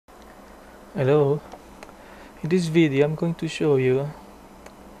Hello, in this video I'm going to show you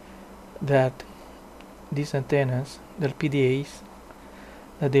that these antennas, the LPDAs,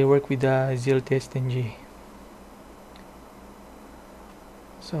 that they work with the ZLT-S10G.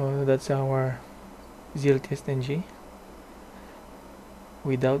 So that's our ZLT-S10G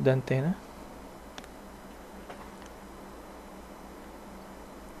without the antenna.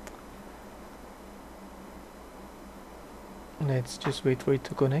 Let's just wait for it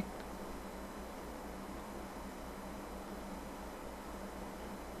to connect.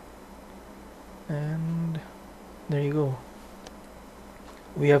 And there you go.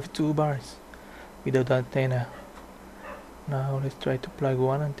 We have two bars without the antenna. Now let's try to plug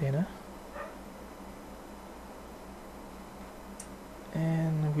one antenna.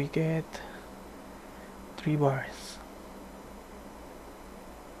 And we get 3 bars.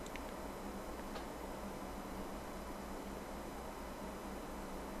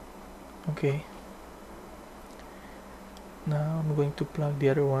 Okay. Now I'm going to plug the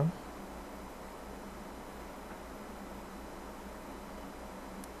other one.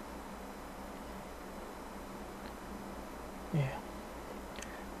 Yeah.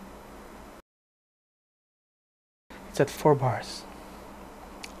 It's at 4 bars.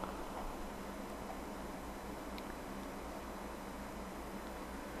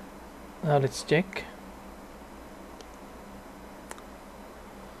 Now let's check.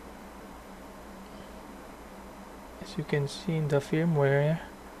 As you can see in the firmware,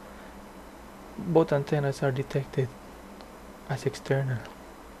 both antennas are detected as external,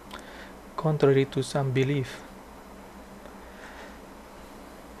 contrary to some belief.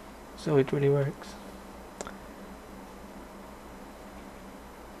 So it really works.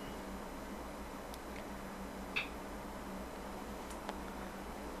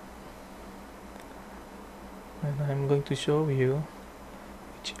 And I'm going to show you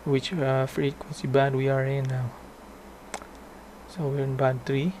which frequency band we are in now. So we're in band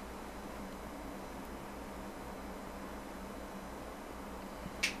 3.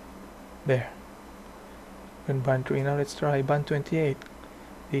 There. We're in band 3. Now let's try band 28.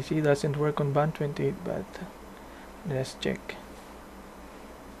 DC doesn't work on band 28, but let's check.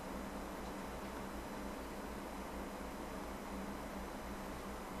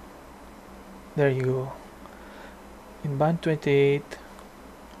 There you go. In band 28,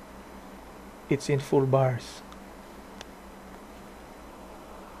 it's in full bars.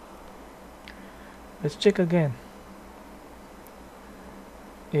 Let's check again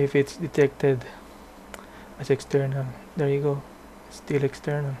if it's detected as external. There you go, still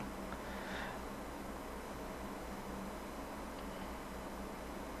external.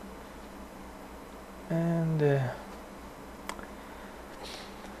 And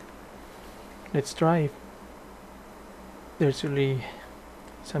let's try if there's really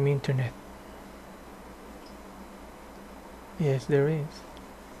some internet. Yes, there is.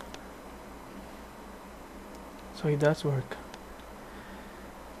 So it does work.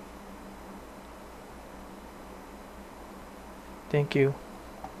 Thank you.